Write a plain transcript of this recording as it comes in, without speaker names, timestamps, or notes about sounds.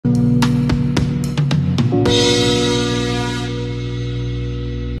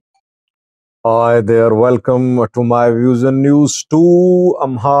Hi there, welcome to my views and news. Two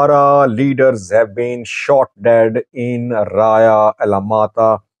Amhara leaders have been shot dead in Raya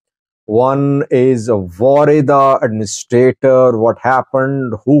Alamata. One is a Wareda administrator. What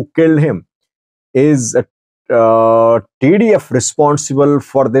happened? Who killed him? Is TDF responsible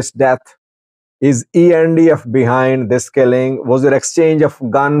for this death? Is ENDF behind this killing? Was there exchange of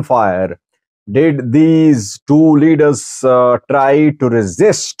gunfire? Did these two leaders try to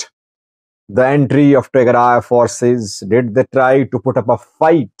resist the entry of Tigray forces? Did they try to put up a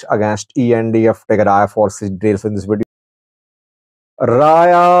fight against ENDF Tigray forces? Details in this video.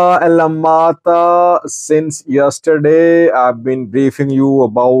 Raya Alamata, since yesterday, I've been briefing you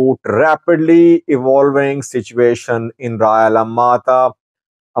about rapidly evolving situation in Raya Alamata.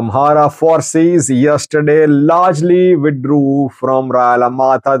 Amhara forces yesterday largely withdrew from Raya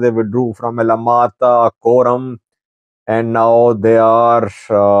Alamata. They withdrew from Alamata, Koram, and now they are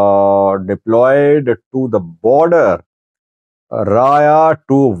deployed to the border, Raya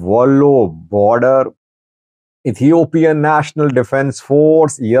to Wollo border. Ethiopian National Defense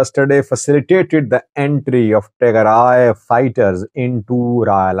Force yesterday facilitated the entry of Tigray fighters into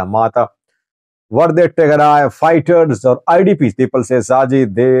Raya Alamata. Were they Tigray fighters or IDPs? People say,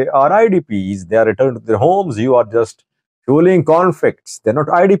 Saji, they are IDPs. They are returned to their homes. You are just fueling conflicts. They're not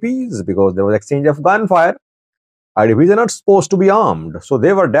IDPs because there was exchange of gunfire. IDPs are not supposed to be armed. So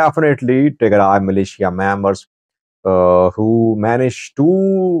they were definitely Tigray militia members who managed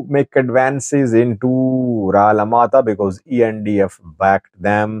to make advances into Raya Alamata because ENDF backed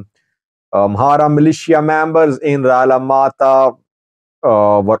them. Amhara militia members in Raya Alamata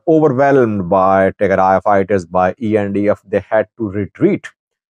were overwhelmed by Tigray fighters, by ENDF. They had to retreat.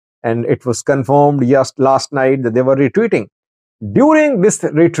 And it was confirmed just last night that they were retreating. During this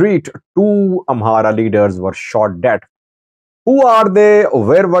retreat, two Amhara leaders were shot dead. Who are they?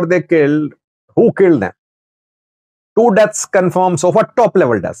 Where were they killed? Who killed them? Two deaths confirmed so far, top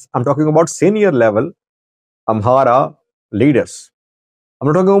level deaths. I'm talking about senior level Amhara leaders. I'm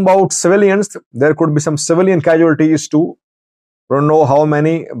not talking about civilians. There could be some civilian casualties too. Don't know how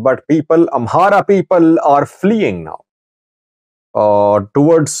many, but Amhara people are fleeing now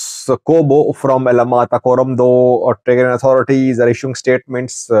towards Kobo from Alamata, Koromdo, or Tigrayan authorities are issuing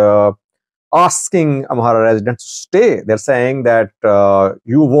statements asking Amhara residents to stay. They're saying that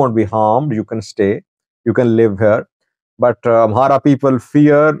you won't be harmed, you can stay, you can live here. But Amhara people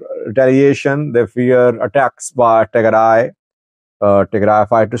fear retaliation, they fear attacks by Tigray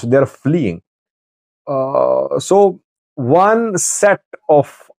fighters, so they're fleeing. So one set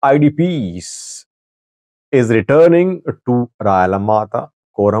of IDPs is returning to Raya Alamata,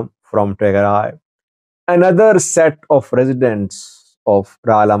 Koram from Tigray. Another set of residents of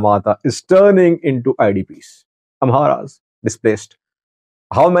Raya Alamata is turning into IDPs, Amharas, displaced.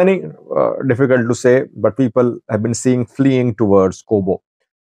 How many? Difficult to say, but people have been seen fleeing towards Kobo.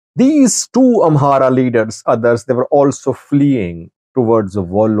 These two Amhara leaders, others, they were also fleeing towards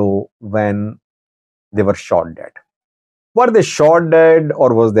Wollo when they were shot dead. Were they shot dead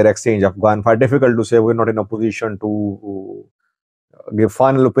or was there exchange of gunfire? Difficult to say. We're not in a position to give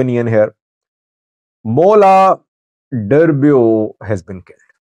final opinion here. Mola Derbio has been killed.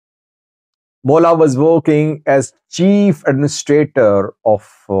 Mola was working as chief administrator of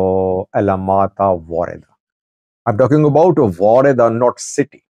Alamata Wareda. I'm talking about Wareda, not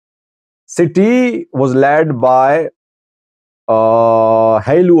city. City was led by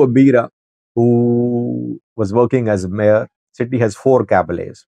Hailu Abira, who was working as mayor. City has 4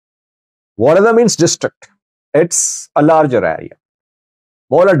 cabales. Wareda means district. It's a larger area.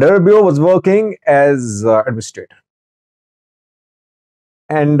 Mola Derbio was working as administrator.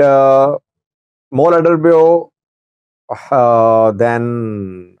 And Mola Derbio,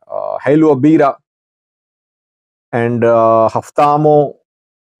 then Hailu Abira, and Haftamo,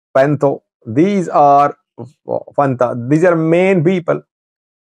 Pento. These are Fanta. These are main people.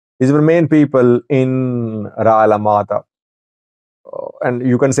 These were main people in Raya Alamata. And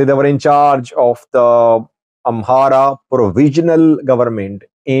you can say they were in charge of the Amhara provisional government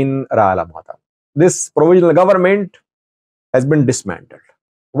in Raya Alamata. This provisional government has been dismantled.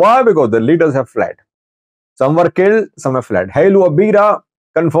 Why? Because the leaders have fled. Some were killed, some have fled. Hailu Abira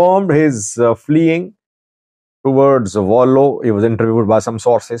confirmed his fleeing towards Wollo. He was interviewed by some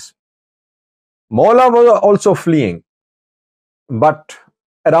sources. Mola was also fleeing, but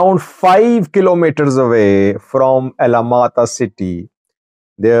around 5 kilometers away from Alamata city,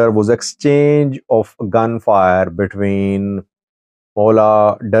 there was exchange of gunfire between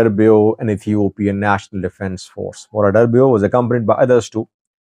Mola Derbio and Ethiopian National Defense Force. Mola Derbio was accompanied by others too,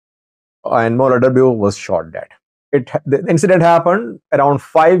 and Mola Derbio was shot dead. The incident happened around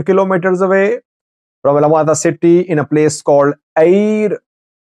 5 kilometers away from Alamata city in a place called Air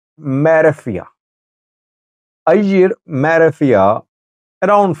Marafia. Air Marafia,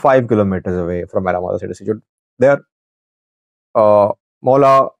 around 5 kilometers away from Alamata city. There, uh,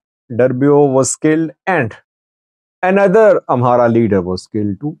 Mola Derbio was killed and another Amhara leader was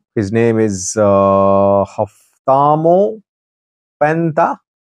killed too. His name is Haftamo Penta.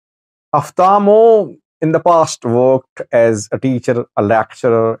 Haftamo in the past worked as a teacher, a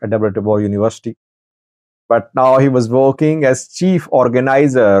lecturer at WTO University, but now he was working as chief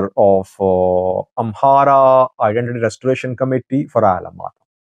organizer of Amhara Identity Restoration Committee for Alamata.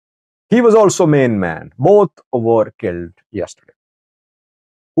 He was also main man. Both were killed yesterday.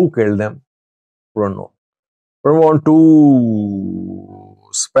 Who killed them? We don't know. We don't want to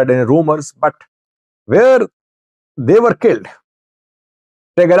spread any rumors, but where they were killed,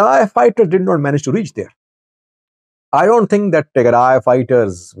 Tigray fighters did not manage to reach there. I don't think that Tigray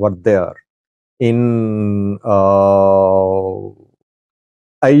fighters were there in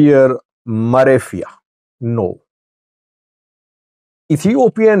Ayer Marefia. No.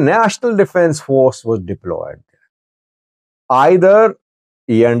 Ethiopian National Defense Force was deployed. Either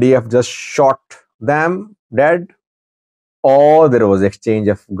ENDF just shot them dead, or there was exchange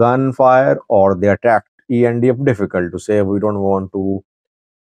of gunfire, or they attacked ENDF. Difficult to say. We don't want to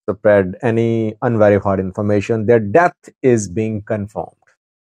spread any unverified information. Their death is being confirmed.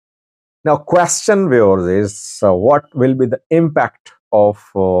 Now, question viewers is what will be the impact of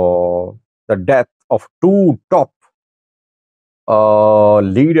the death of two top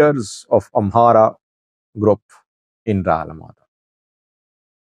leaders of Amhara group in Raya Alamata?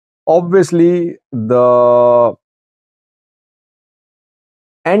 Obviously, the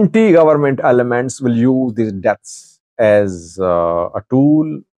anti-government elements will use these deaths as a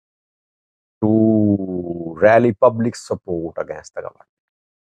tool to rally public support against the government.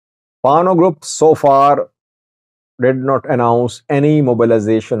 Fano Group so far did not announce any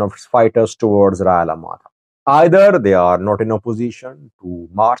mobilization of its fighters towards Raya Alamata. Either they are not in opposition to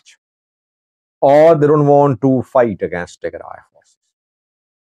march, or they don't want to fight against Tigray forces.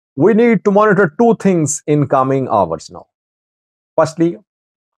 We need to monitor two things in coming hours now. Firstly,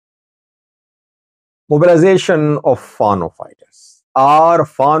 mobilization of Fano fighters. Are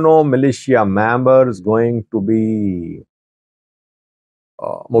Fano militia members going to be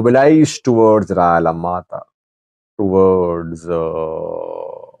mobilized towards Raya Alamata, towards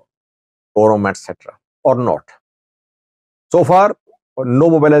Forum, etc., or not? So far, no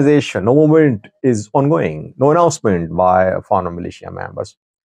mobilization, no movement is ongoing, no announcement by Fano militia members.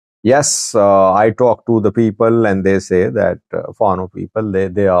 Yes, I talk to the people and they say that Fano people,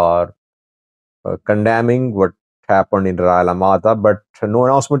 they are condemning what happened in Raya Alamata, but no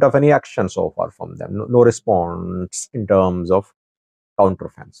announcement of any action so far from them, no response in terms of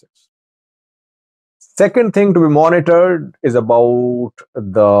counteroffensives. Second thing to be monitored is about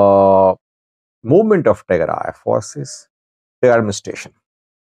the movement of Tigray forces, Tigray administration.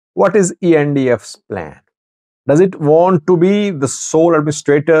 What is ENDF's plan? Does it want to be the sole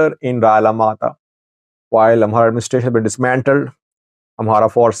administrator in Raya Alamata while Amhara administration has been dismantled,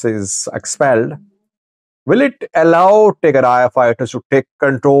 Amhara forces expelled? Will it allow Tigray fighters to take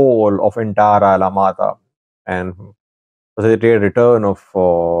control of entire Raya Alamata and facilitate return of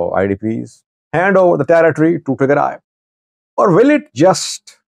IDPs, hand over the territory to Tigray? Or will it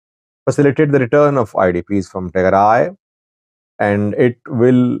just facilitate the return of IDPs from Tigray and it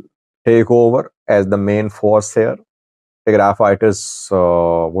will take over as the main force here? Tigray fighters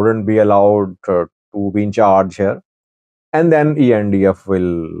wouldn't be allowed to be in charge here. And then ENDF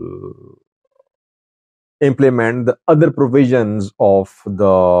will implement the other provisions of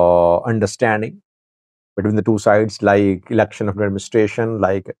the understanding between the two sides, like election of administration,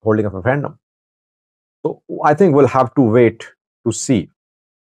 like holding of a referendum. So I think we'll have to wait to see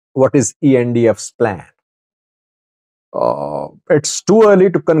what is ENDF's plan. It's too early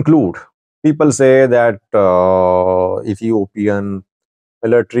to conclude. People say that Ethiopian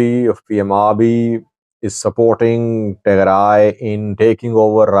military of PM Abiy is supporting Tigray in taking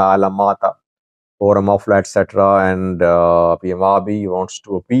over Raya Alamata, Forum of etc. And PM Abiy wants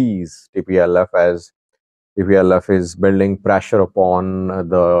to appease TPLF as TPLF is building pressure upon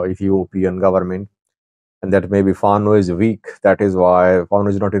the Ethiopian government, and that maybe Fano is weak. That is why Fano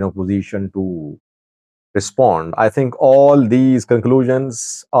is not in a position to respond. I think all these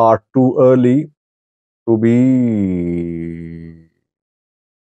conclusions are too early to be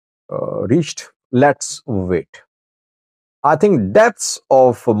reached. Let's wait. I think deaths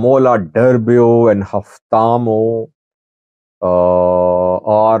of Mola Derbio and Haftamo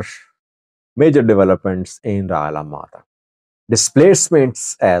are major developments in Raya Alamata.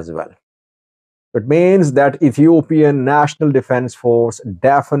 Displacements as well. It means that Ethiopian National Defense Force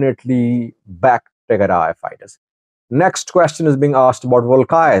definitely backed Tigray fighters. Next question is being asked about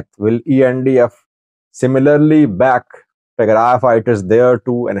Volkayat. Will ENDF similarly back Tigray fighters there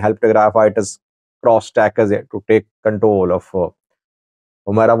too and help Tigray fighters cross Takazé to take control of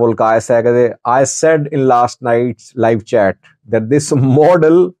Amhara Volkayat? I said in last night's live chat that this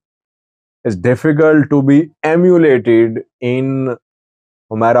model is difficult to be emulated in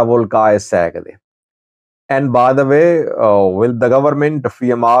Amhara Volkayat. And by the way, will the government of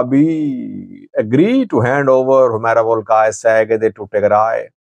PMRB agree to hand over Humera Volkai Sagade to Tigray,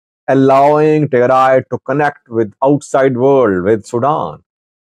 allowing Tigray to connect with outside world, with Sudan?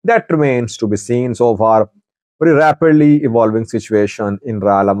 That remains to be seen so far. Very rapidly evolving situation in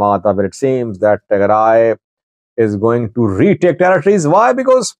Raya Alamata, where it seems that Tigray is going to retake territories. Why?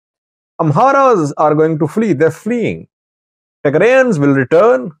 Because Amharas are going to flee. They're fleeing. Tigrayans will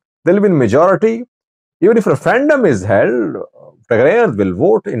return. They'll be in majority. Even if referendum is held, Tigrayans will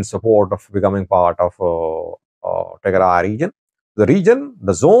vote in support of becoming part of Tigray region.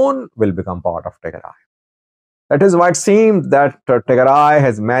 The zone will become part of Tigray. That is why it seems that Tigray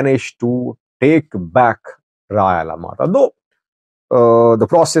has managed to take back Raya Alamata. Though the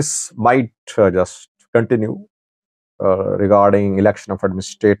process might just continue regarding election of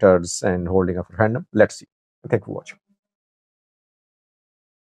administrators and holding of referendum. Let's see. Thank you for watching.